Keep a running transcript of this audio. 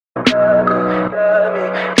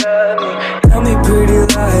Tell me pretty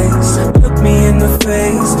lies, look me in the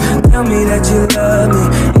face. Tell me that you love me,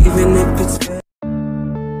 even if it's fake.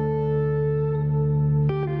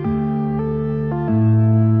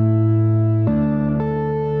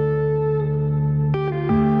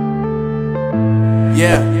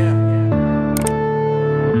 Yeah.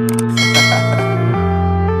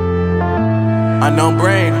 Unknown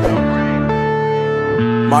Brain,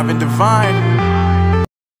 Marvin Divine.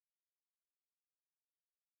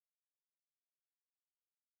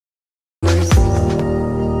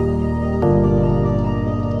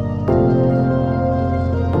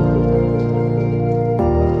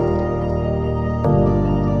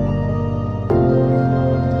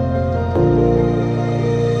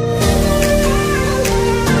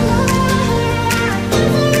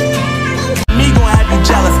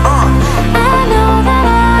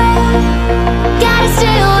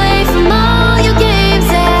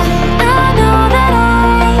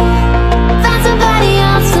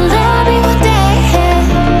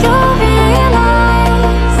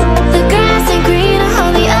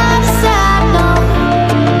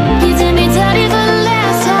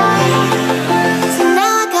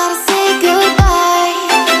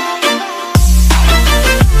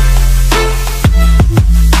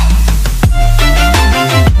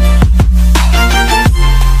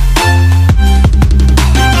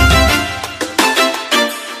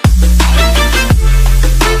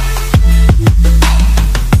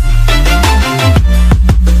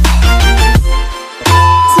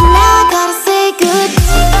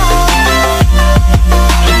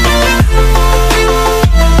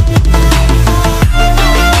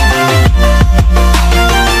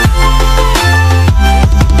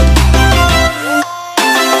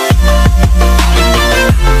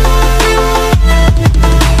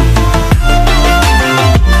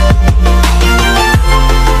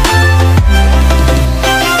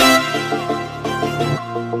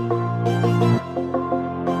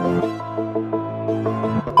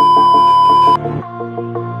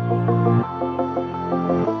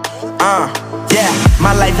 Yeah,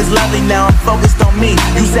 my life is lovely now, I'm focused on me.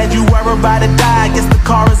 You said you were about to die, I guess the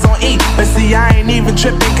car is on E. But see, I ain't even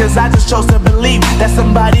tripping, cause I just chose to believe that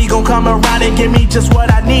somebody gon' come around and give me just what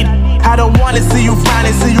I need. I don't wanna see you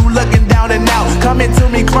frowning, see you looking down and out, coming to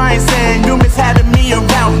me crying, saying you miss having me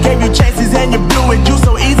around. Gave you chances and you blew it, you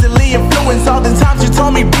so easily influenced. All the times you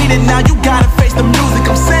told me beat it, now you gotta face the music.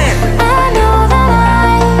 I'm saying I know that I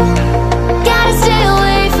gotta stay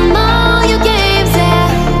away from all your games, yeah.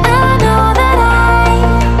 I know that I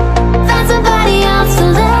found somebody else to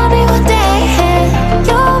love me one day, and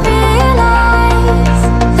you'll realize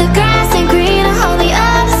the grass ain't greener on the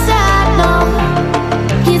other side, no.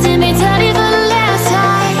 You did me dirty for the last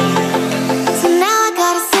time, so now I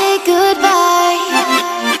gotta say goodbye.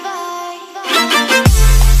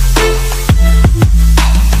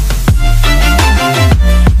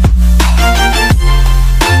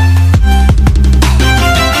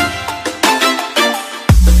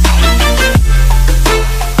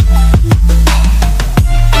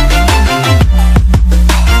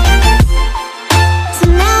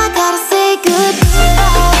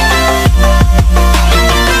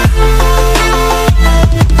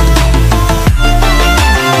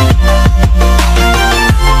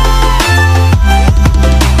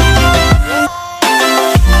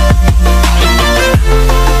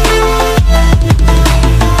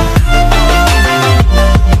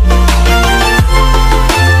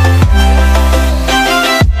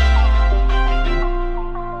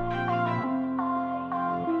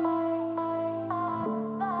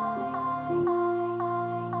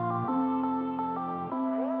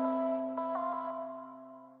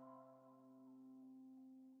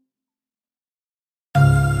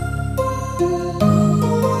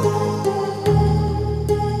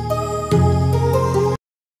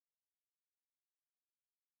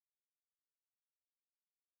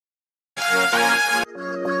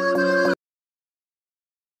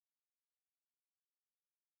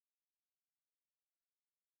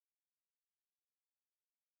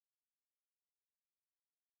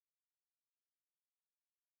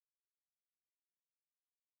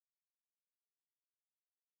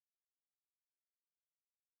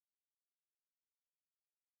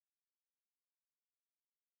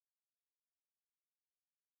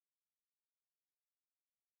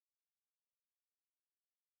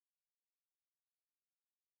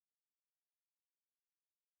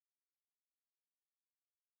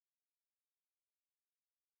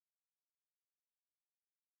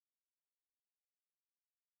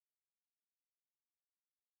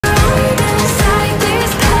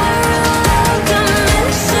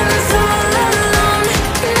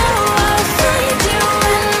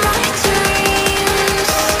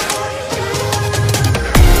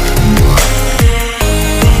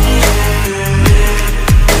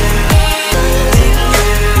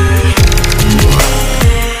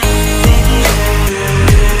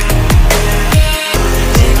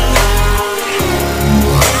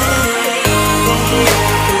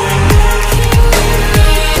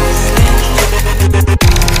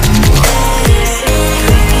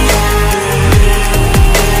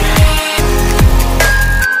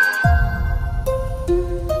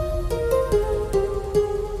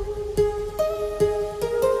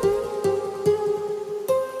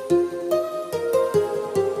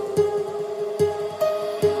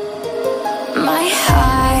 My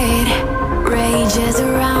heart rages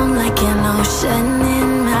around like an ocean in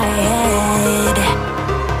my head.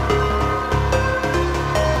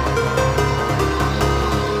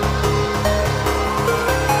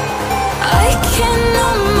 I can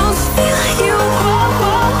almost feel you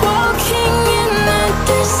walking in the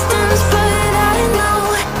distance, but I know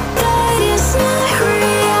that it's not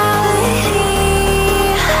reality.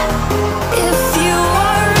 If you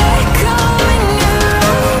are echoing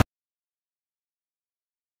around.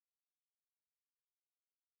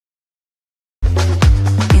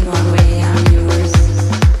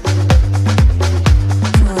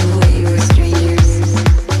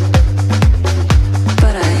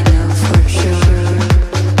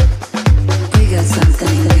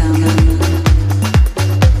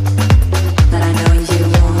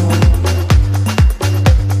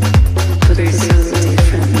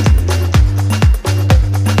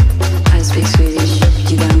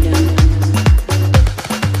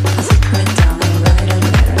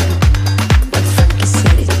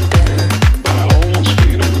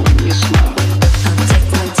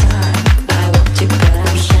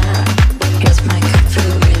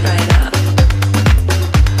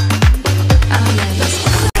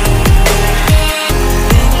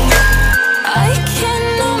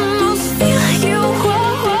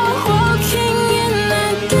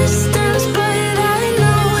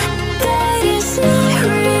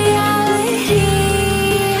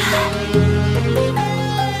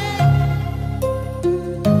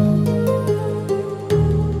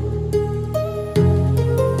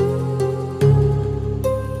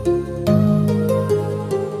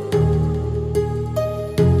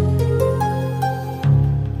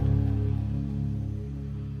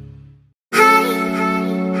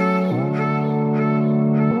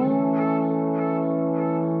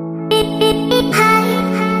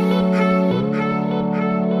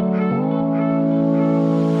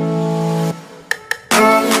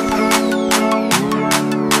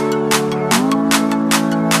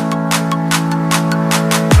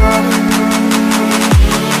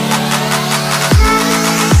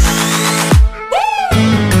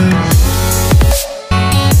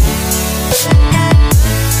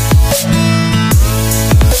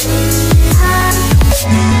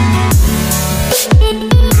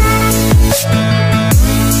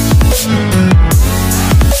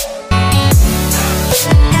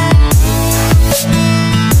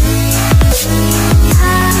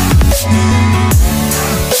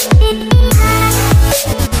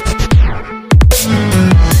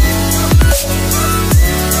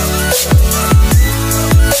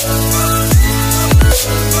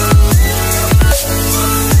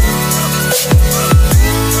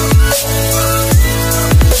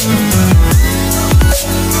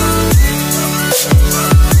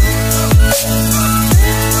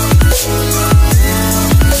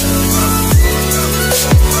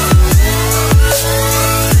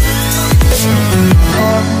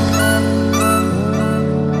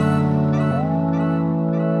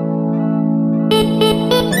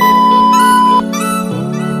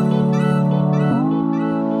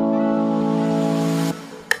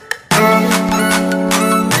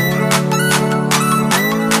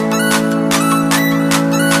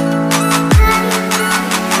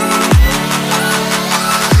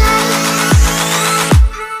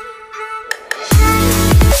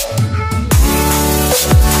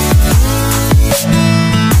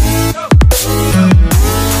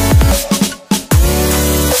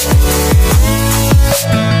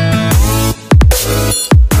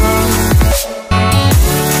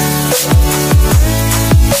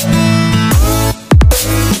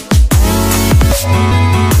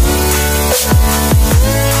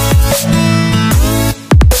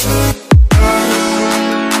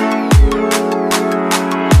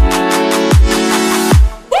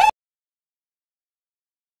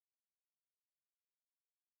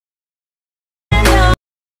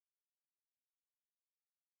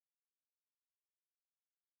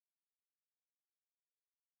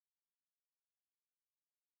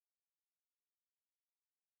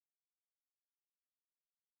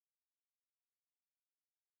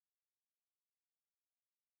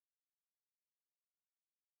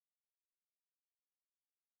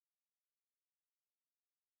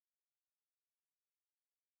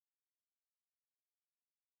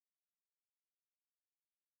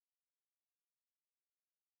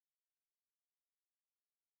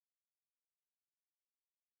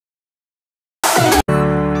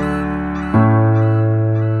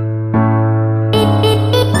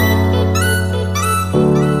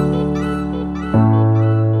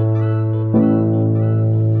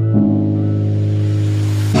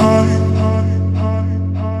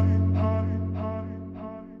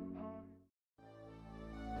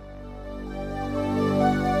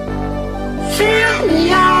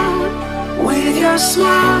 your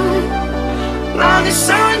smile. Now the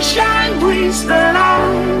sunshine brings the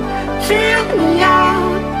light. Fill me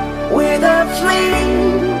out with a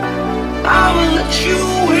flame. I will let you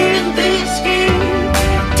in this game.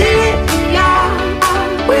 Take me out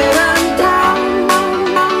when I'm down.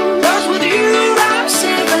 'Cause with you I'm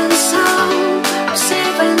safe and sound. I'm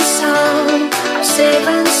safe and sound. I'm safe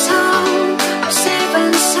and